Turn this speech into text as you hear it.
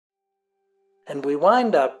And we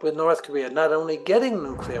wind up with North Korea not only getting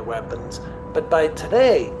nuclear weapons, but by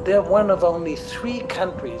today, they're one of only 3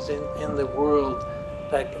 countries in the world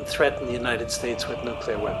that can threaten the United States with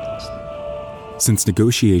nuclear weapons. Since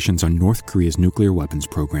negotiations on North Korea's nuclear weapons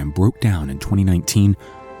program broke down in 2019,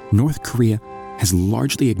 North Korea has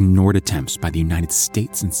largely ignored attempts by the United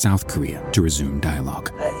States and South Korea to resume dialogue.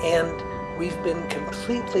 And we've been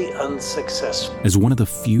completely unsuccessful. As one of the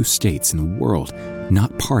few states in the world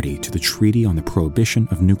not party to the Treaty on the Prohibition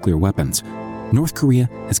of Nuclear Weapons, North Korea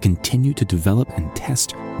has continued to develop and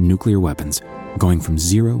test nuclear weapons, going from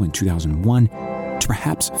 0 in 2001 to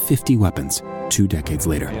perhaps 50 weapons 2 decades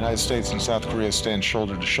later. The United States and South Korea stand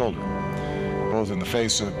shoulder to shoulder, both in the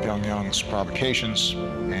face of Pyongyang's provocations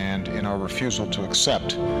and in our refusal to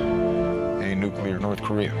accept a nuclear North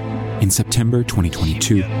Korea. In September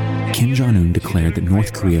 2022, Kim Jong-un declared that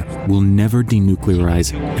North Korea will never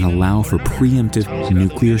denuclearize and allow for preemptive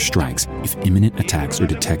nuclear strikes if imminent attacks are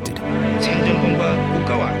detected.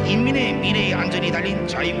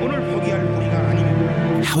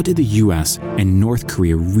 How did the U.S. and North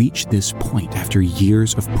Korea reach this point after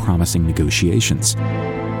years of promising negotiations?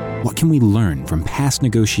 What can we learn from past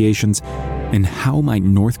negotiations, and how might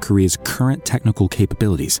North Korea's current technical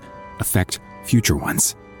capabilities affect future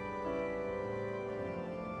ones?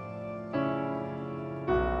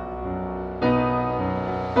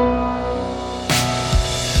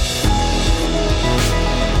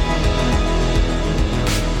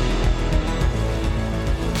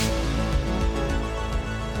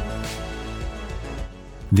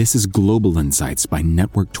 This is Global Insights by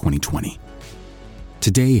Network 2020.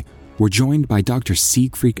 Today, we're joined by Dr.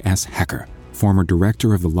 Siegfried S. Hecker, former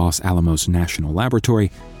director of the Los Alamos National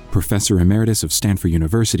Laboratory, professor emeritus of Stanford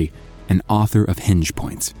University, and author of Hinge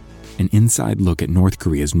Points, an inside look at North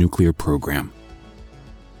Korea's nuclear program.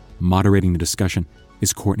 Moderating the discussion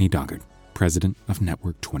is Courtney Doggart, president of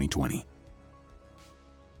Network 2020.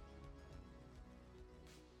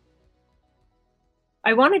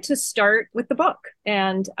 I wanted to start with the book,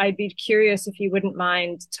 and I'd be curious if you wouldn't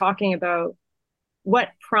mind talking about what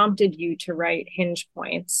prompted you to write Hinge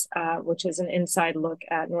Points, which is an inside look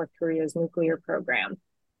at North Korea's nuclear program,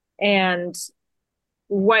 and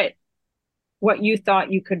what you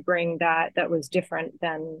thought you could bring that was different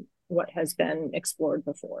than what has been explored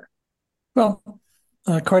before. Well,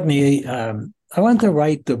 Courtney, I wanted to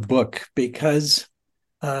write the book because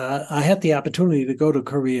I had the opportunity to go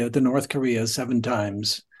to North Korea 7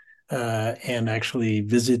 times and actually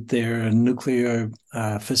visit their nuclear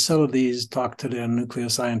facilities, talk to their nuclear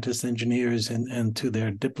scientists, engineers, and to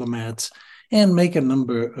their diplomats, and make a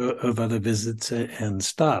number of other visits and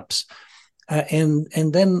stops. And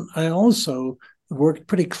then I also worked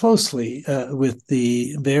pretty closely with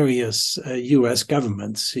the various U.S.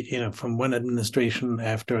 governments, from one administration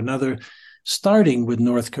after another, starting with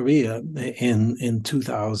North Korea in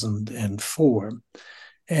 2004.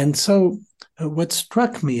 And so what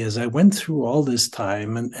struck me as I went through all this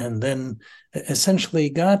time and then essentially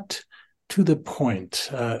got to the point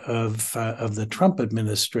of the Trump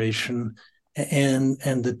administration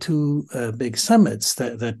and the 2 big summits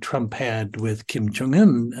that Trump had with Kim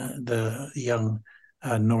Jong-un, the young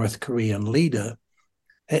North Korean leader.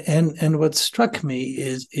 And what struck me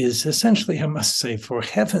is essentially, I must say, for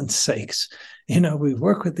heaven's sakes, we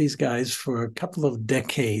work with these guys for a couple of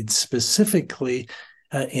decades, specifically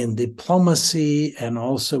in diplomacy and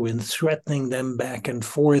also in threatening them back and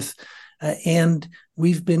forth. And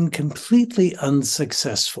we've been completely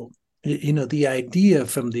unsuccessful. The idea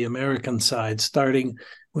from the American side, starting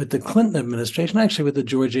with the Clinton administration, actually with the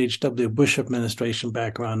George H.W. Bush administration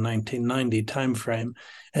back around 1990 timeframe,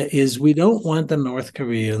 is we don't want the North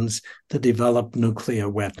Koreans to develop nuclear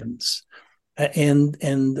weapons. And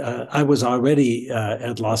I was already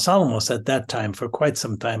at Los Alamos at that time for quite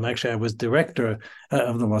some time. Actually, I was director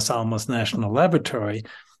of the Los Alamos National Laboratory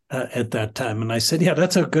at that time. And I said, yeah,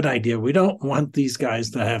 that's a good idea. We don't want these guys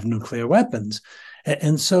to have nuclear weapons.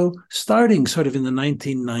 And so starting sort of in the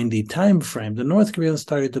 1990 timeframe, the North Koreans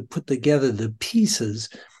started to put together the pieces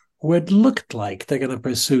where it looked like they're going to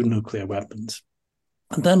pursue nuclear weapons.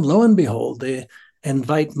 And then lo and behold, they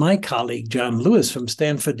invite my colleague, John Lewis from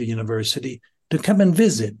Stanford University, to come and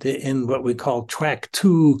visit in what we call Track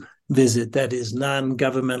 2 visit, that is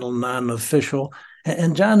non-governmental, non-official.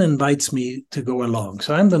 And John invites me to go along.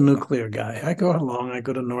 So I'm the nuclear guy. I go along, I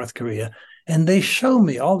go to North Korea. And they show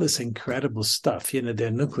me all this incredible stuff,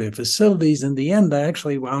 their nuclear facilities. In the end, I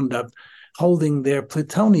actually wound up holding their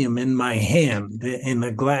plutonium in my hand in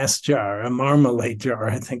a glass jar, a marmalade jar,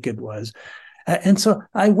 I think it was. And so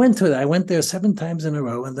I went to it. I went there 7 times in a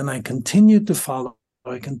row, and then I continued to follow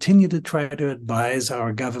I continue to try to advise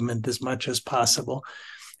our government as much as possible.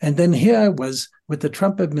 And then here I was with the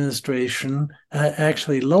Trump administration,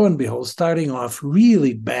 actually, lo and behold, starting off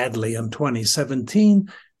really badly in 2017,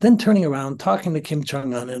 then turning around, talking to Kim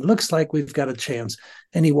Jong-un, and it looks like we've got a chance.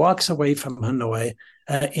 And he walks away from Hanoi,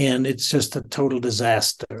 and it's just a total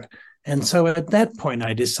disaster. And so at that point,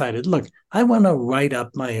 I decided, look, I want to write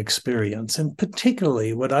up my experience, and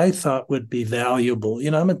particularly what I thought would be valuable.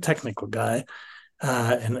 I'm a technical guy.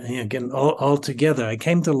 And again, all together, I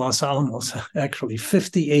came to Los Alamos actually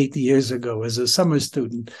 58 years ago as a summer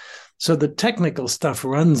student. So the technical stuff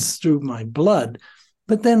runs through my blood.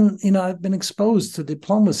 But then, I've been exposed to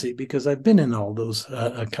diplomacy because I've been in all those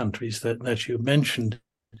countries that you mentioned.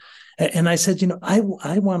 And I said, I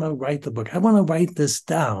want to write the book. I want to write this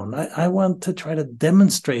down. I want to try to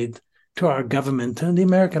demonstrate to our government and the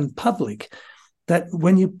American public that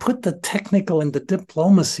when you put the technical and the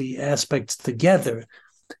diplomacy aspects together,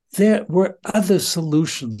 there were other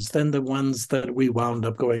solutions than the ones that we wound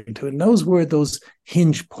up going to. And those were those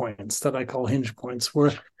hinge points that I call hinge points,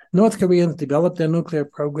 where North Koreans developed their nuclear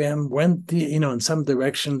program, went in some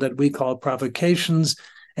direction that we call provocations,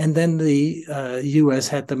 and then the U.S.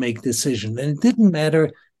 had to make decisions. And it didn't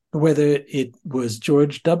matter whether it was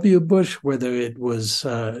George W. Bush, whether it was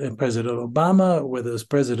President Obama, whether it was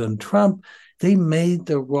President Trump. They made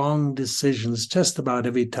the wrong decisions just about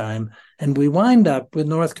every time. And we wind up with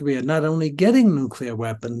North Korea not only getting nuclear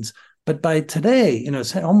weapons, but by today,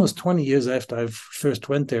 it's almost 20 years after I first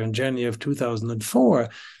went there in January of 2004,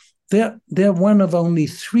 they're one of only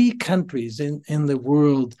 3 countries in the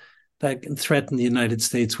world that can threaten the United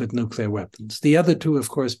States with nuclear weapons. The other 2, of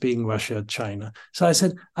course, being Russia and China. So I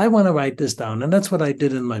said, I want to write this down. And that's what I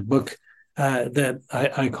did in my book, that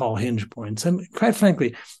I call hinge points. And quite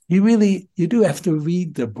frankly, you do have to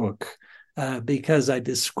read the book because I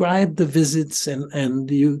describe the visits, and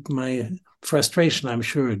my frustration, I'm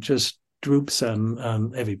sure, just droops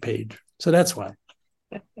on every page. So that's why.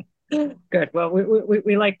 Good. Well,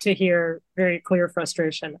 we like to hear very clear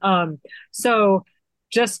frustration. So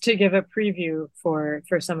just to give a preview for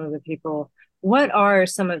some of the people, what are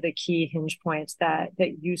some of the key hinge points that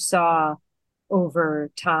you saw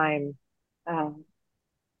over time,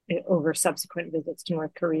 over subsequent visits to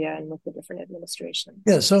North Korea and with the different administrations?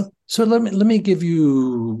 Yeah, so let me give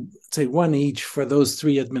you, say, one each for those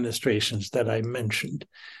 3 administrations that I mentioned.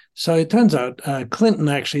 So it turns out Clinton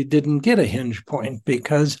actually didn't get a hinge point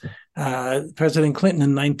because President Clinton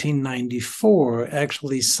in 1994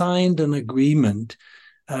 actually signed an agreement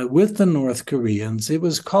with the North Koreans. It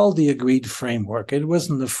was called the Agreed Framework. It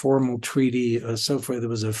wasn't a formal treaty or so forth. It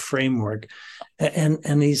was a framework.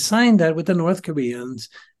 And he signed that with the North Koreans.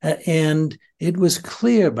 And it was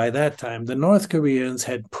clear by that time the North Koreans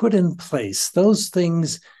had put in place those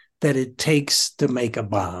things that it takes to make a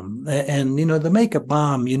bomb. And, to make a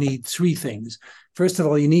bomb, you need 3 things. First of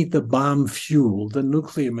all, you need the bomb fuel, the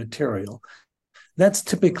nuclear material. That's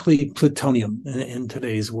typically plutonium in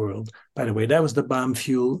today's world. By the way, that was the bomb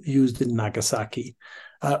fuel used in Nagasaki.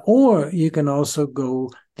 Or you can also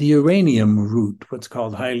go the uranium route, what's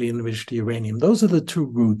called highly enriched uranium. Those are the 2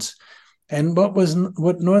 routes. And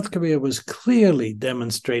what North Korea was clearly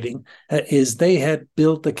demonstrating is they had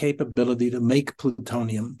built the capability to make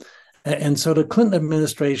plutonium. And so the Clinton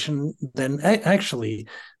administration then actually,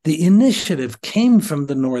 the initiative came from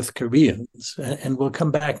the North Koreans, and we'll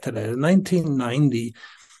come back to that. In 1990,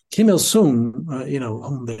 Kim Il-sung,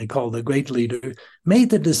 whom they call the great leader, made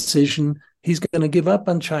the decision he's going to give up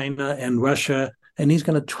on China and Russia, and he's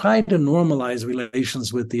going to try to normalize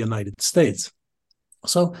relations with the United States.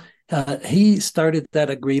 So he started that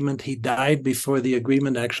agreement. He died before the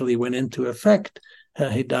agreement actually went into effect.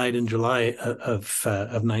 He died in July of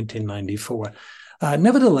 1994.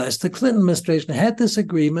 Nevertheless, the Clinton administration had this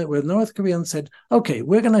agreement where North Korea said, okay,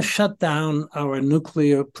 we're going to shut down our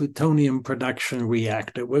nuclear plutonium production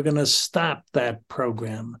reactor. We're going to stop that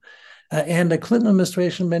program. And the Clinton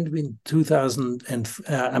administration between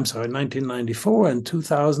 1994 and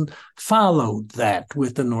 2000 followed that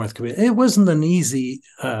with the North Koreans. It wasn't an easy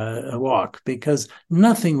walk because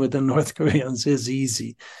nothing with the North Koreans is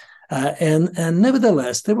easy. And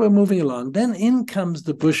nevertheless, they were moving along. Then in comes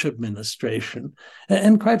the Bush administration.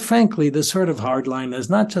 And quite frankly, the sort of hardliners,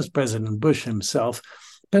 not just President Bush himself,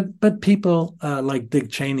 but people like Dick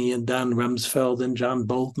Cheney and Don Rumsfeld and John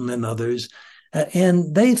Bolton and others.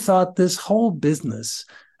 And they thought this whole business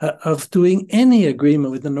of doing any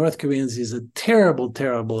agreement with the North Koreans is a terrible,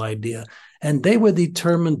 terrible idea. And they were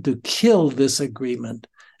determined to kill this agreement.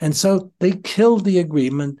 And so they killed the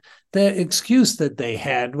agreement. Their excuse that they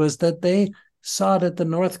had was that they saw that the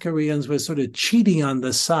North Koreans were sort of cheating on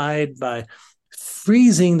the side by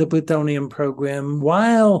freezing the plutonium program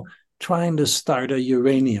while trying to start a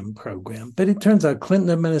uranium program. But it turns out Clinton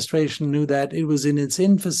administration knew that. It was in its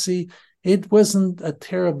infancy. It wasn't a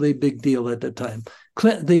terribly big deal at the time.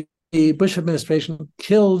 The Bush administration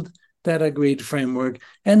killed that agreed framework,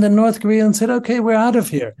 and the North Koreans said, okay, we're out of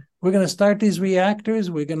here. We're going to start these reactors,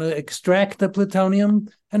 we're going to extract the plutonium,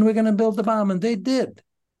 and we're going to build the bomb. And they did.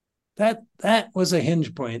 That was a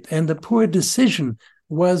hinge point. And the poor decision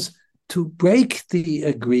was to break the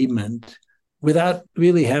agreement without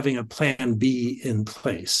really having a plan B in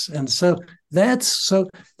place. And so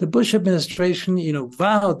the Bush administration,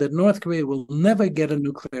 vowed that North Korea will never get a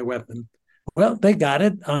nuclear weapon. Well, they got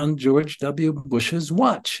it on George W. Bush's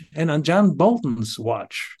watch and on John Bolton's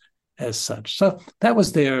watch as such. So that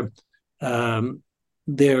was their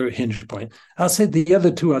hinge point. I'll say the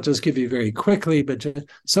other two, I'll just give you very quickly.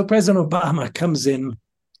 So President Obama comes in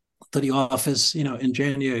to the office, in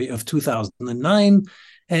January of 2009.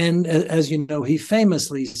 And as you know, he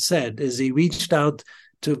famously said, as he reached out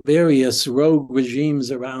to various rogue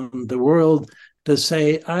regimes around the world, to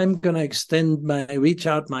say, I'm going to reach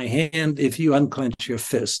out my hand if you unclench your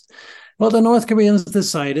fist. Well, the North Koreans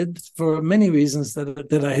decided, for many reasons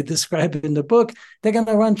that I describe in the book, they're going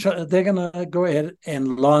to go ahead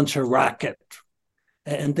and launch a rocket.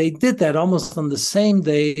 And they did that almost on the same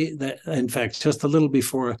day that, in fact, just a little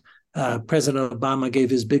before President Obama gave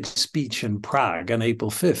his big speech in Prague on April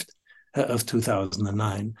 5th of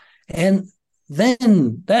 2009. And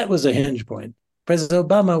then that was a hinge point. President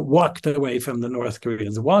Obama walked away from the North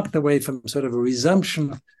Koreans, walked away from sort of a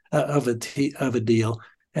resumption of a deal,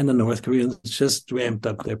 and the North Koreans just ramped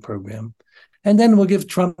up their program. And then we'll give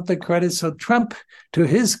Trump the credit. So Trump, to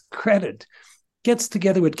his credit, gets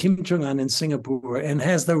together with Kim Jong-un in Singapore and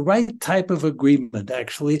has the right type of agreement,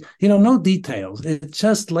 actually. No details. It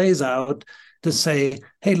just lays out to say,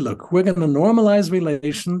 hey, look, we're going to normalize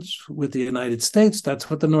relations with the United States. That's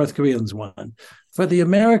what the North Koreans want. For the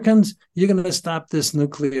Americans, you're going to stop this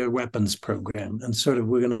nuclear weapons program. And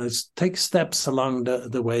we're going to take steps along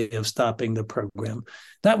the way of stopping the program.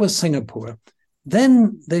 That was Singapore.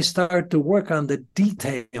 Then they start to work on the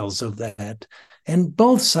details of that. And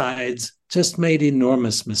both sides just made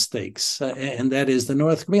enormous mistakes. And that is, the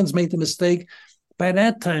North Koreans made the mistake. By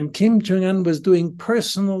that time, Kim Jong-un was doing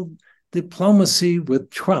personal diplomacy with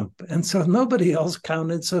Trump. And so nobody else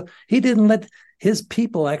counted. So he didn't let his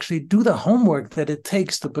people actually do the homework that it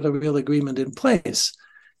takes to put a real agreement in place.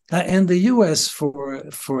 And the U.S.,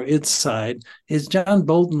 for its side, John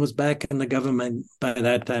Bolton was back in the government by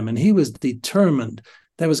that time, and he was determined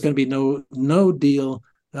there was going to be no deal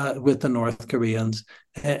with the North Koreans.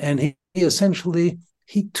 And he essentially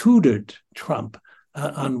tutored Trump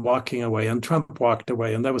on walking away, and Trump walked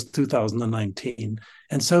away, and that was 2019.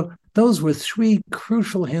 And so those were three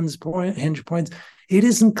crucial hinge points. It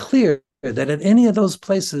isn't clear that at any of those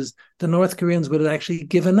places, the North Koreans would have actually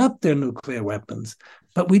given up their nuclear weapons,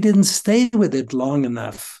 but we didn't stay with it long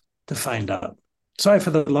enough to find out. Sorry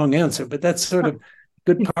for the long answer, but that's sort of a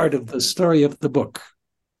good part of the story of the book.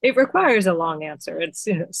 It requires a long answer. It's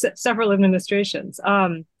several administrations.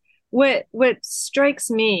 What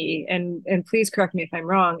strikes me, and please correct me if I'm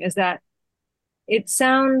wrong, is that it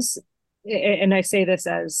sounds, and I say this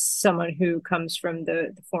as someone who comes from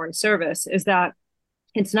the Foreign Service, is that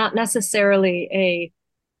it's not necessarily a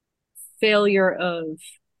failure of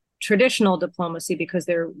traditional diplomacy because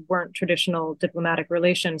there weren't traditional diplomatic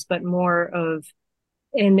relations, but more of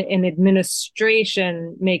an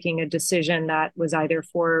administration making a decision that was either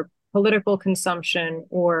for political consumption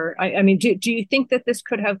or, I mean, do you think that this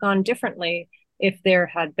could have gone differently if there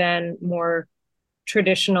had been more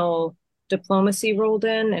traditional diplomacy rolled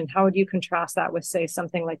in? And how would you contrast that with, say,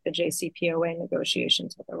 something like the JCPOA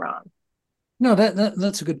negotiations with Iran? No,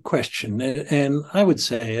 that's a good question. And I would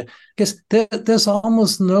say, I guess there's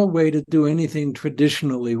almost no way to do anything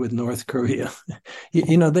traditionally with North Korea.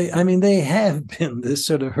 They have been this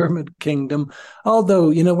sort of hermit kingdom.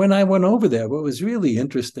 Although, when I went over there, what was really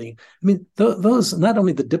interesting, those, not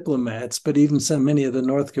only the diplomats, but even many of the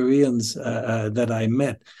North Koreans that I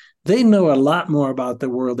met, they know a lot more about the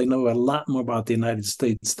world. They know a lot more about the United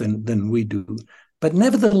States than we do. But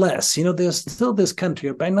nevertheless, there's still this country.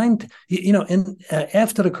 After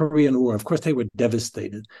the Korean War, of course, they were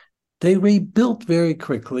devastated. They rebuilt very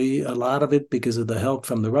quickly, a lot of it because of the help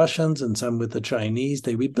from the Russians and some with the Chinese.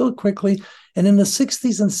 They rebuilt quickly. And in the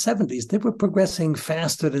 60s and 70s, they were progressing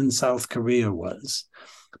faster than South Korea was.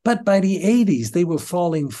 But by the 80s, they were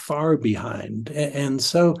falling far behind. And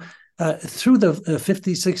so through the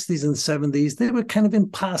 50s, 60s, and 70s, they were kind of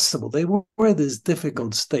impossible. They were this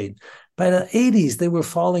difficult state. By the 80s, they were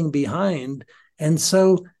falling behind. And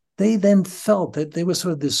so they then felt that they were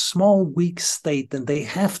sort of this small, weak state and they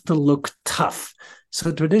have to look tough.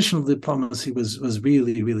 So traditional diplomacy was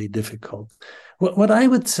really, really difficult. What I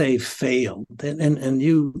would say failed, and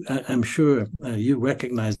you, I'm sure you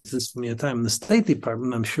recognize this from your time in the State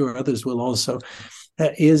Department, I'm sure others will also,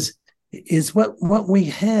 is what we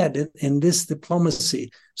had in this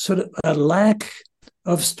diplomacy, sort of a lack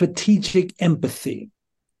of strategic empathy.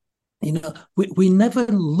 We never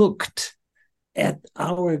looked at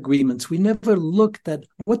our agreements. We never looked at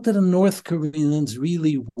what did the North Koreans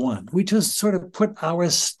really want. We just sort of put our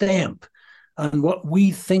stamp on what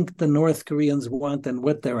we think the North Koreans want and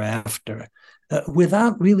what they're after,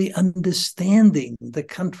 without really understanding the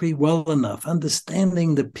country well enough,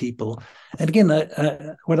 understanding the people. And again,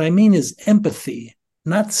 what I mean is empathy,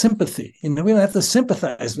 not sympathy. We don't have to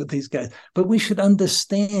sympathize with these guys, but we should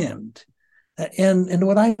understand. And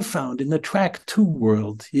what I found in the track two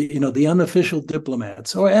world, the unofficial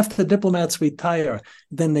diplomats, or after diplomats retire,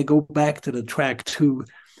 then they go back to the track two.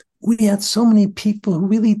 We had so many people who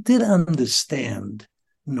really did understand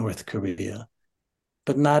North Korea,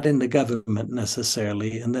 but not in the government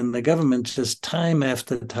necessarily. And then the government just time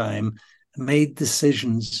after time made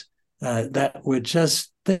decisions that were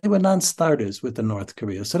they were non-starters with the North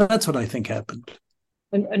Korea. So that's what I think happened.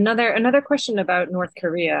 Another question about North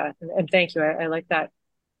Korea, and thank you. I like that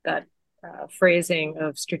phrasing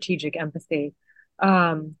of strategic empathy.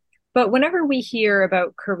 But whenever we hear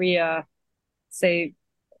about Korea, say,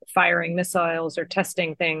 firing missiles or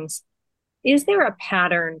testing things, is there a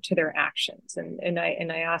pattern to their actions? And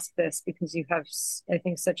I ask this because you have, I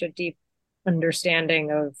think, such a deep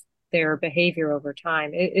understanding of their behavior over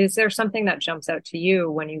time. Is there something that jumps out to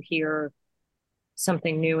you when you hear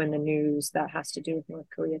something new in the news that has to do with North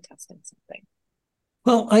Korea testing something?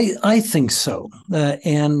 Well, I think so.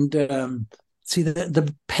 And see,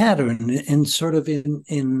 the pattern in sort of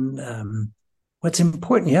in what's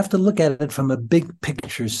important, you have to look at it from a big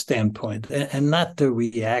picture standpoint and not to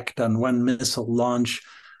react on one missile launch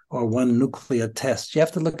or one nuclear test. You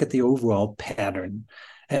have to look at the overall pattern.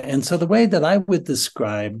 And so the way that I would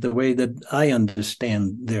describe, the way that I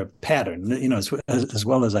understand their pattern, as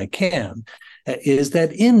well as I can, is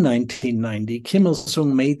that in 1990, Kim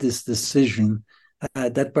Il-sung made this decision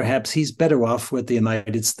that perhaps he's better off with the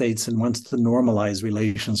United States and wants to normalize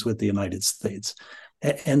relations with the United States.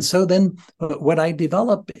 And so then what I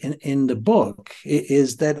develop in the book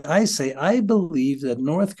is that I say, I believe that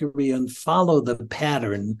North Koreans follow the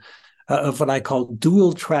pattern of what I call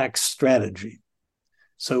dual track strategy.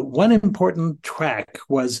 So one important track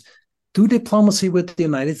was do diplomacy with the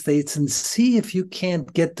United States and see if you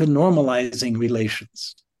can't get to normalizing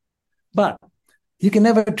relations. But you can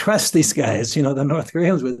never trust these guys. The North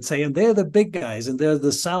Koreans would say, and they're the big guys, and they're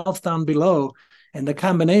the South down below. And the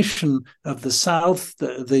combination of the South,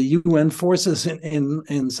 the UN forces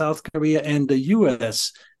in South Korea and the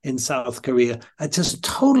US in South Korea are just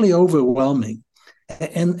totally overwhelming.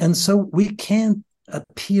 And so we can't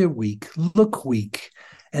appear weak, look weak.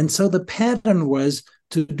 And so the pattern was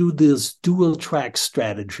to do this dual track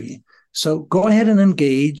strategy. So go ahead and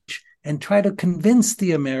engage and try to convince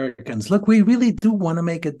the Americans, look, we really do want to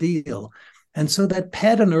make a deal. And so that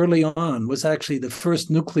pattern early on was actually the first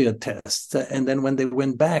nuclear tests. And then when they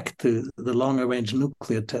went back to the longer range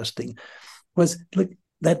nuclear testing,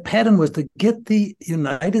 that pattern was to get the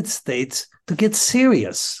United States to get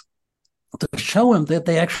serious, to show them that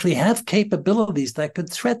they actually have capabilities that could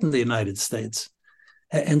threaten the United States.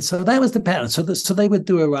 And so that was the pattern. So they would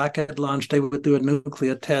do a rocket launch, they would do a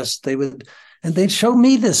nuclear test, and they'd show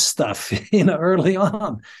me this stuff, early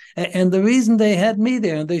on. And the reason they had me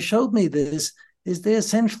there and they showed me this is they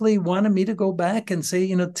essentially wanted me to go back and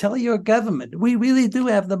say, tell your government, we really do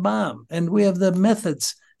have the bomb and we have the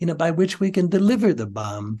methods, by which we can deliver the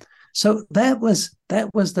bomb. So that was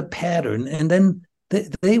the pattern. And then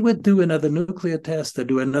they would do another nuclear test, or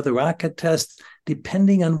do another rocket test,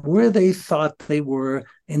 depending on where they thought they were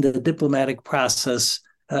in the diplomatic process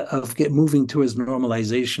of moving towards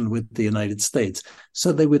normalization with the United States.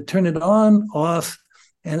 So they would turn it on, off,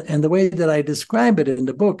 and the way that I describe it in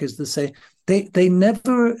the book is to say they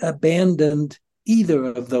never abandoned either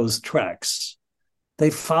of those tracks.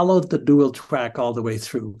 They followed the dual track all the way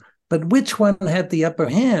through. But which one had the upper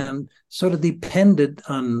hand sort of depended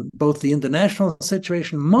on both the international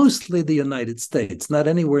situation, mostly the United States, not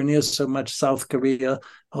anywhere near so much South Korea,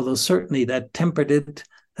 although certainly that tempered it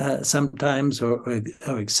sometimes or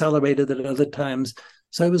accelerated it at other times.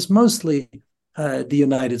 So it was mostly the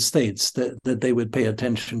United States that they would pay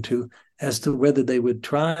attention to as to whether they would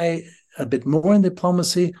try a bit more in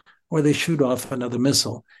diplomacy or they shoot off another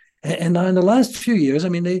missile. And now in the last few years,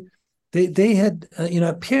 they had,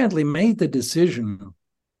 apparently made the decision.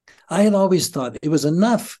 I had always thought it was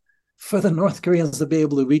enough for the North Koreans to be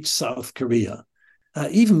able to reach South Korea.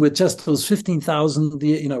 Even with just those 15,000,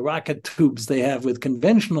 rocket tubes they have with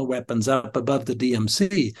conventional weapons up above the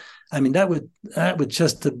DMZ, I mean, that would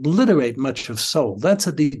just obliterate much of Seoul. That's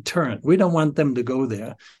a deterrent. We don't want them to go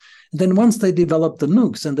there. Then once they develop the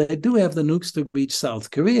nukes, and they do have the nukes to reach South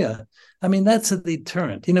Korea, I mean, that's a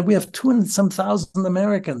deterrent. We have 200-some thousand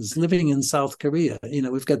Americans living in South Korea.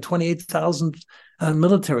 We've got 28,000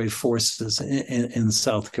 military forces in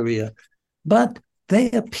South Korea. But they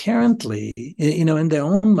apparently, in their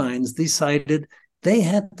own minds, decided they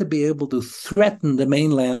had to be able to threaten the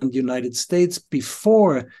mainland United States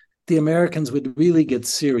before the Americans would really get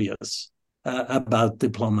serious about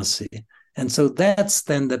diplomacy. And so that's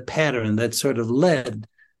then the pattern that sort of led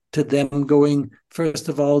to them going, first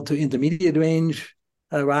of all, to intermediate range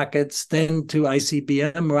rockets, then to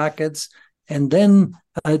ICBM rockets, and then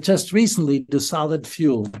just recently to solid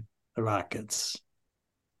fuel rockets.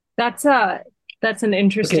 That's an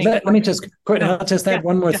interesting. Okay, let me just, I'll just add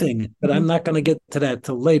one more thing, but I'm not going to get to that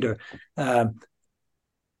till later. That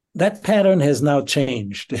pattern has now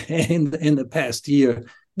changed in the past year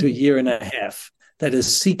to year and a half. That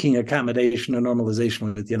is seeking accommodation and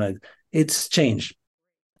normalization with the United. It's changed.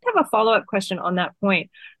 I have a follow-up question on that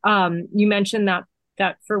point. You mentioned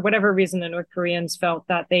that for whatever reason, the North Koreans felt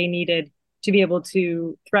that they needed to be able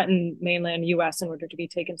to threaten mainland U.S. in order to be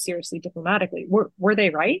taken seriously diplomatically. Were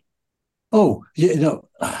they right? Oh,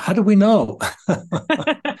 how do we know?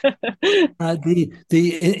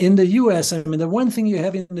 In the U.S., I mean, the one thing you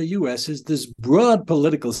have in the U.S. is this broad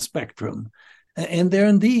political spectrum. And there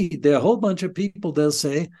are a whole bunch of people, they'll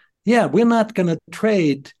say, yeah, we're not going to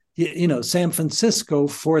trade, San Francisco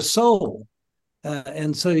for Seoul.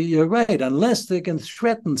 And so you're right, unless they can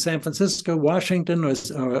threaten San Francisco, Washington,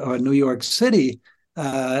 or New York City,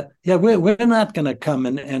 we're not going to come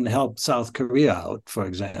and help South Korea out, for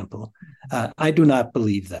example. I do not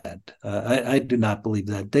believe that. I do not believe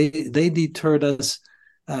that. They deterred us,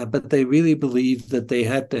 but they really believed that they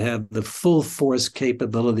had to have the full force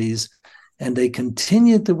capabilities, and they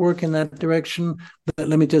continued to work in that direction. But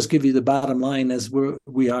let me just give you the bottom line as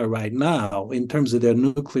we are right now in terms of their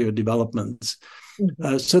nuclear developments.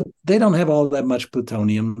 Mm-hmm. So they don't have all that much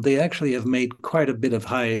plutonium. They actually have made quite a bit of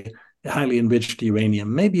highly enriched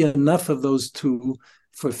uranium, maybe enough of those two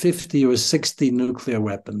for 50 or 60 nuclear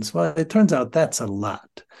weapons. Well, it turns out that's a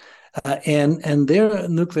lot. And their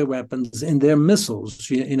nuclear weapons in their missiles,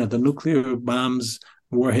 the nuclear bombs,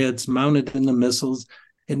 warheads mounted in the missiles,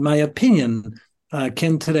 in my opinion,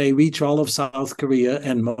 can today reach all of South Korea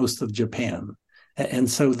and most of Japan. And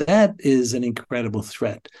so that is an incredible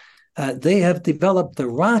threat. They have developed the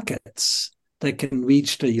rockets that can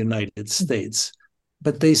reach the United States,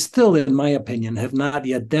 but they still, in my opinion, have not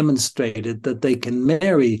yet demonstrated that they can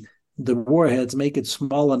marry the warheads, make it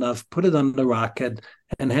small enough, put it on the rocket,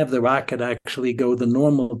 and have the rocket actually go the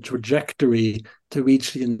normal trajectory to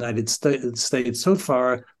reach the United States. So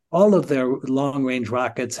far, all of their long-range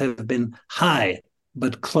rockets have been high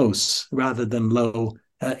but close rather than low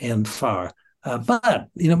and far. But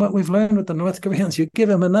what we've learned with the North Koreans, you give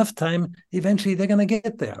them enough time, eventually they're going to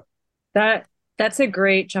get there. That's a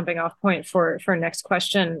great jumping off point for next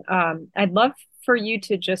question. I'd love for you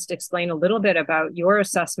to just explain a little bit about your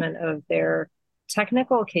assessment of their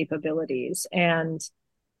technical capabilities. And,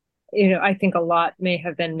 I think a lot may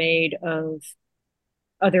have been made of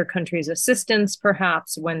other countries' assistance,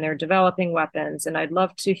 perhaps, when they're developing weapons. And I'd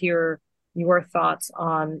love to hear your thoughts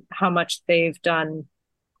on how much they've done,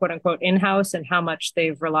 quote unquote, in-house and how much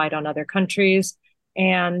they've relied on other countries.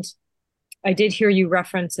 And I did hear you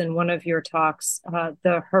reference in one of your talks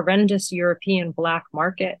the horrendous European black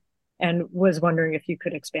market, and was wondering if you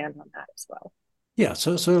could expand on that as well. Yeah,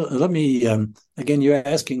 so let me, again, you're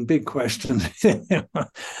asking big questions,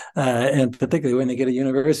 and particularly when they get a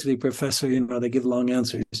university professor, they give long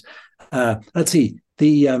answers. Let's see,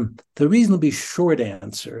 the reasonably short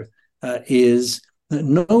answer is that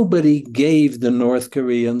nobody gave the North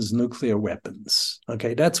Koreans nuclear weapons.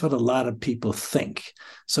 Okay, that's what a lot of people think.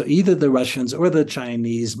 So either the Russians or the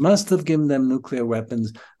Chinese must have given them nuclear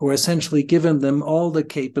weapons, or essentially given them all the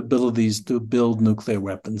capabilities to build nuclear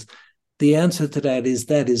weapons. The answer to that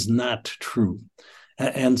is not true.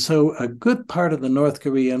 And so a good part of the North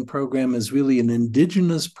Korean program is really an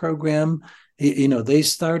indigenous program. They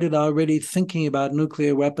started already thinking about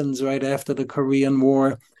nuclear weapons right after the Korean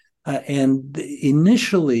War. And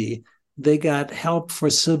initially, they got help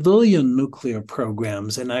for civilian nuclear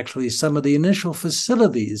programs. And actually, some of the initial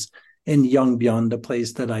facilities in Yongbyon, the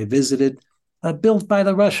place that I visited, built by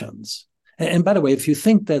the Russians. And by the way, if you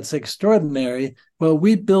think that's extraordinary, well,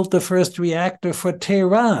 we built the first reactor for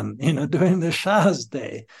Tehran, during the Shah's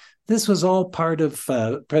day. This was all part of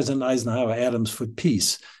President Eisenhower Atoms for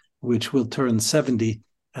Peace, which will turn 70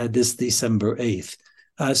 this December 8th.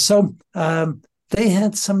 They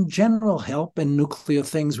had some general help in nuclear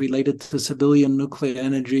things related to civilian nuclear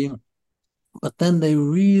energy, but then they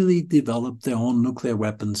really developed their own nuclear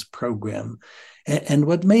weapons program. And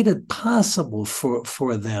what made it possible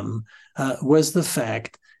for them was the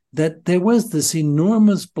fact that there was this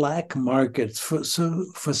enormous black market for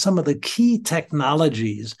some of the key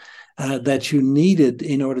technologies that you needed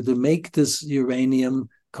in order to make this uranium,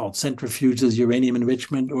 called centrifuges, uranium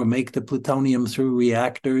enrichment, or make the plutonium through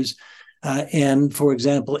reactors. And for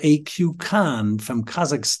example, A.Q. Khan from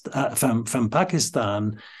from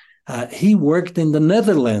Pakistan, he worked in the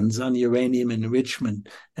Netherlands on uranium enrichment.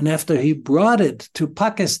 And after he brought it to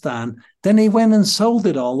Pakistan, then he went and sold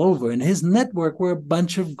it all over. And his network were a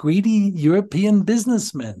bunch of greedy European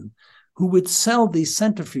businessmen who would sell these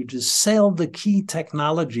centrifuges, sell the key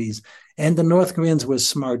technologies. And the North Koreans were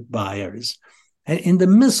smart buyers. And in the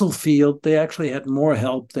missile field, they actually had more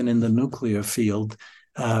help than in the nuclear field.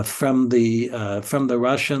 From the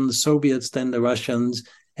Russians, Soviets, then the Russians,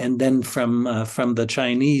 and then from the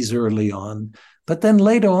Chinese early on. But then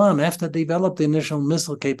later on, after they developed the initial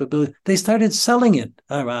missile capability, they started selling it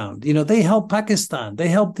around. They helped Pakistan, they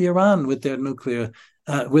helped Iran with their nuclear,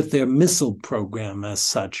 with their missile program as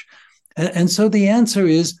such. And so the answer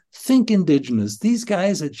is, think indigenous. These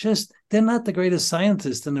guys they're not the greatest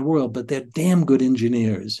scientists in the world, but they're damn good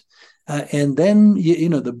engineers. And then,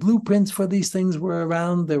 the blueprints for these things were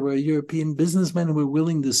around. There were European businessmen who were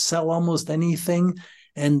willing to sell almost anything.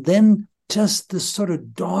 And then just this sort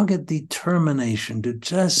of dogged determination to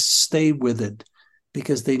just stay with it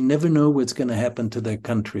because they never know what's going to happen to their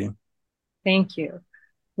country. Thank you.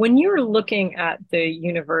 When you're looking at the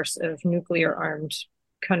universe of nuclear armed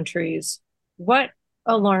countries, what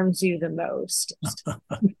alarms you the most?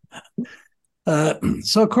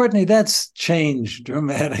 So, Courtney, that's changed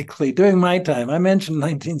dramatically during my time. I mentioned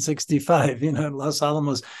 1965, in Los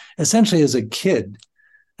Alamos, essentially as a kid.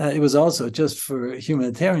 It was also just for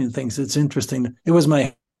humanitarian things. It's interesting. It was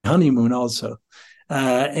my honeymoon also.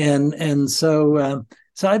 So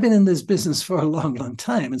I've been in this business for a long, long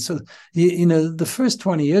time. And so, the first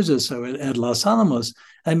 20 years or so at Los Alamos,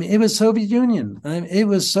 it was Soviet Union. It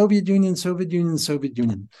was Soviet Union, Soviet Union, Soviet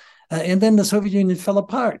Union. And then the Soviet Union fell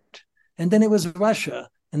apart. And then it was Russia.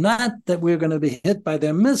 And not that we're going to be hit by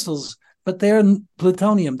their missiles, but their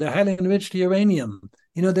plutonium, their highly enriched uranium.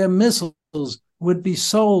 Their missiles would be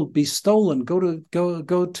sold, be stolen,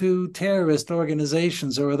 go to terrorist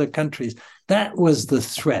organizations or other countries. That was the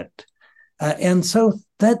threat. And so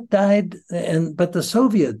that died, but the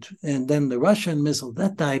Soviet and then the Russian missile,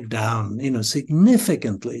 that died down,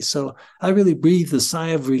 significantly. So I really breathed a sigh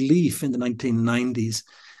of relief in the 1990s.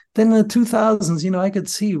 Then in the 2000s, I could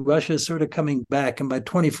see Russia sort of coming back. And by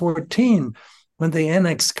 2014, when they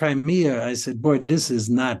annexed Crimea, I said, boy, this is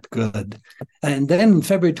not good. And then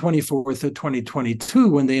February 24th of 2022,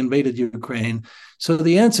 when they invaded Ukraine. So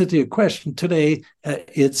the answer to your question today,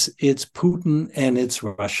 it's Putin and it's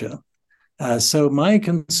Russia. So my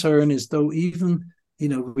concern is, though even,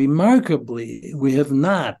 remarkably, we have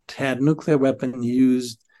not had nuclear weapon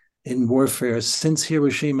used in warfare since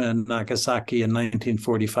Hiroshima and Nagasaki in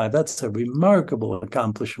 1945. That's a remarkable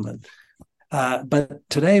accomplishment. But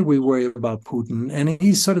today we worry about Putin, and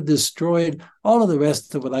he's sort of destroyed all of the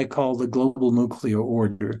rest of what I call the global nuclear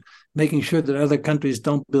order, making sure that other countries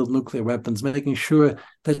don't build nuclear weapons, making sure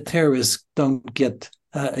that terrorists don't get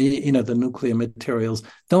the nuclear materials,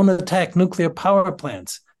 don't attack nuclear power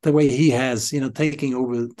plants the way he has, taking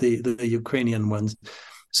over the Ukrainian ones.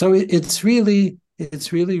 So it's really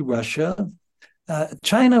Russia.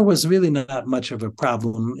 China was really not much of a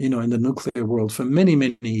problem, in the nuclear world for many,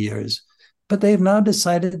 many years. But they've now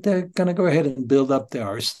decided they're going to go ahead and build up their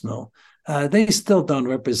arsenal. They still don't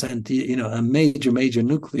represent, a major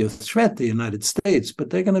nuclear threat to the United States, but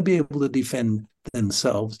they're going to be able to defend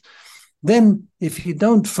themselves. Then, if you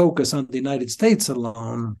don't focus on the United States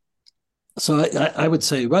alone, so I would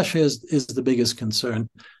say Russia is the biggest concern.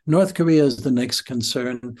 North Korea is the next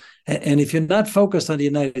concern. And if you're not focused on the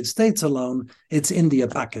United States alone, it's India,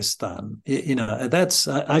 Pakistan.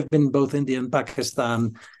 I've been both India and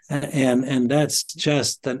Pakistan, and that's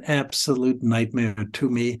just an absolute nightmare to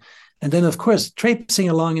me. And then, of course, traipsing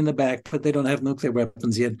along in the back, but they don't have nuclear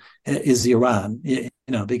weapons yet, is Iran,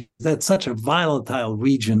 because that's such a volatile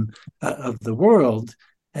region of the world.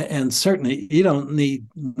 And certainly, you don't need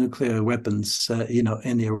nuclear weapons,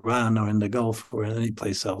 in Iran or in the Gulf or in any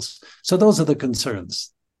place else. So those are the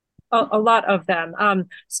concerns. a lot of them.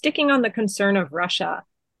 Sticking on the concern of Russia,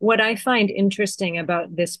 what I find interesting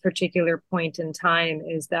about this particular point in time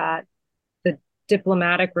is that the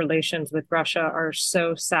diplomatic relations with Russia are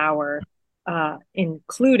so sour,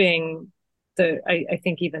 including I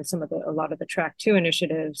think even a lot of the Track 2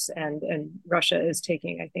 initiatives, and Russia is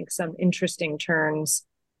taking, I think, some interesting turns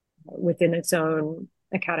within its own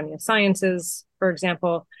Academy of Sciences, for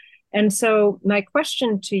example. And so my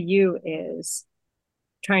question to you is,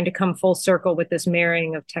 trying to come full circle with this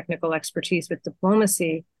marrying of technical expertise with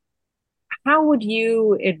diplomacy, how would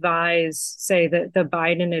you advise, say, the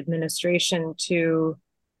Biden administration to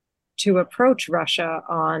approach Russia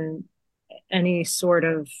on any sort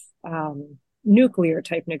of nuclear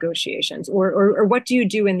type negotiations, or what do you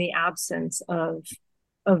do in the absence of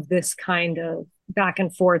this kind of back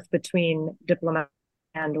and forth between diplomat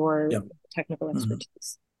and or Yep. technical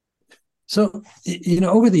expertise? So,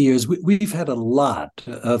 over the years, we've had a lot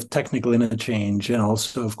of technical interchange and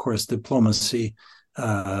also, of course, diplomacy,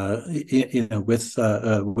 with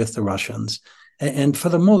the Russians. And for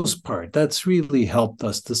the most part, that's really helped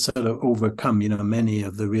us to sort of overcome, many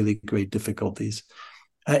of the really great difficulties.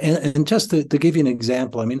 And just to give you an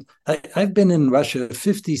example, I mean, I've been in Russia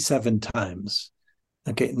 57 times.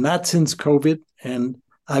 Okay, not since COVID, and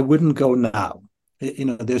I wouldn't go now.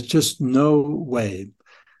 There's just no way.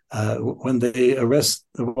 When they arrest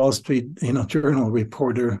the Wall Street, Journal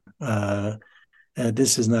reporter,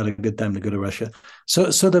 this is not a good time to go to Russia.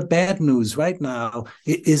 So the bad news right now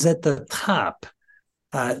is at the top.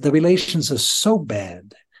 The relations are so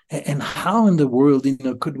bad. And how in the world,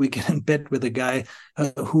 could we get in bed with a guy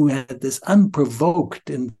who had this unprovoked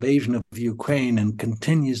invasion of Ukraine and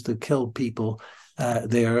continues to kill people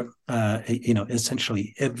there,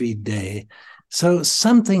 essentially every day? So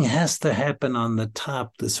something has to happen on the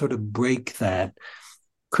top to sort of break that.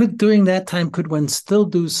 During that time, could one still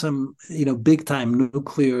do some, big time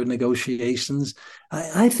nuclear negotiations?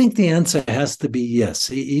 I think the answer has to be yes,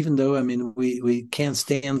 even though, I mean, we can't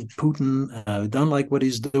stand Putin, don't like what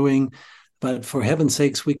he's doing, but for heaven's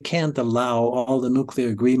sakes, we can't allow all the nuclear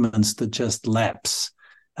agreements to just lapse.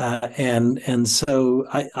 And so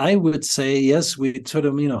I would say, yes, we sort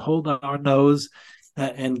of, hold our nose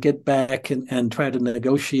and get back and try to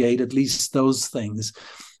negotiate at least those things.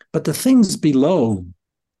 But the things below,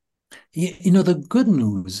 the good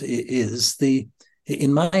news is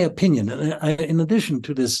in my opinion, and in addition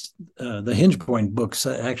to this, the Hinge Point books,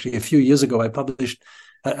 actually a few years ago, I published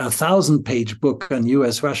a 1,000-page book on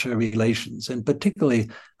U.S.-Russia relations, and particularly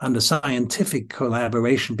on the scientific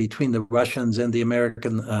collaboration between the Russians and the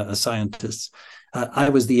American scientists. I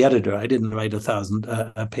was the editor. I didn't write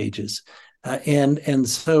 1,000 pages. And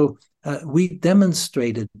so we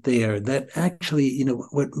demonstrated there that actually,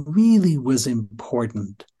 what really was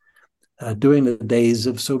important during the days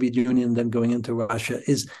of Soviet Union, then going into Russia,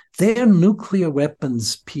 is their nuclear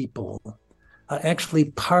weapons people are actually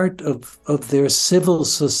part of their civil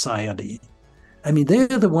society. I mean, they're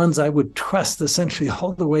the ones I would trust essentially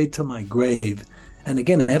all the way to my grave. And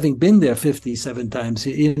again, having been there 57 times,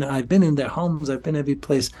 I've been in their homes, I've been every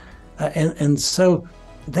place. And so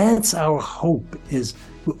that's our hope, is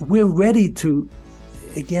we're ready to,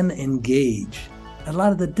 again, engage. A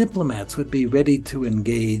lot of the diplomats would be ready to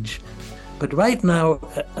engage. But right now,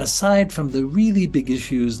 aside from the really big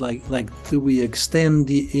issues like do we extend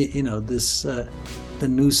the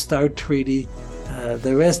New START treaty,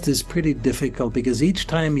 the rest is pretty difficult, because each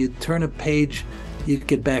time you turn a page, you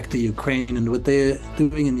get back to Ukraine, and what they're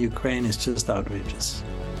doing in Ukraine is just outrageous.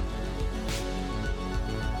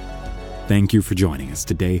 Thank you for joining us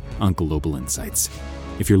today on Global Insights.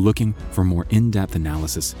 If you're looking for more in-depth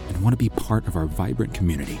analysis and want to be part of our vibrant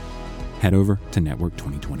community, head over to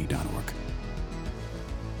network2020.org.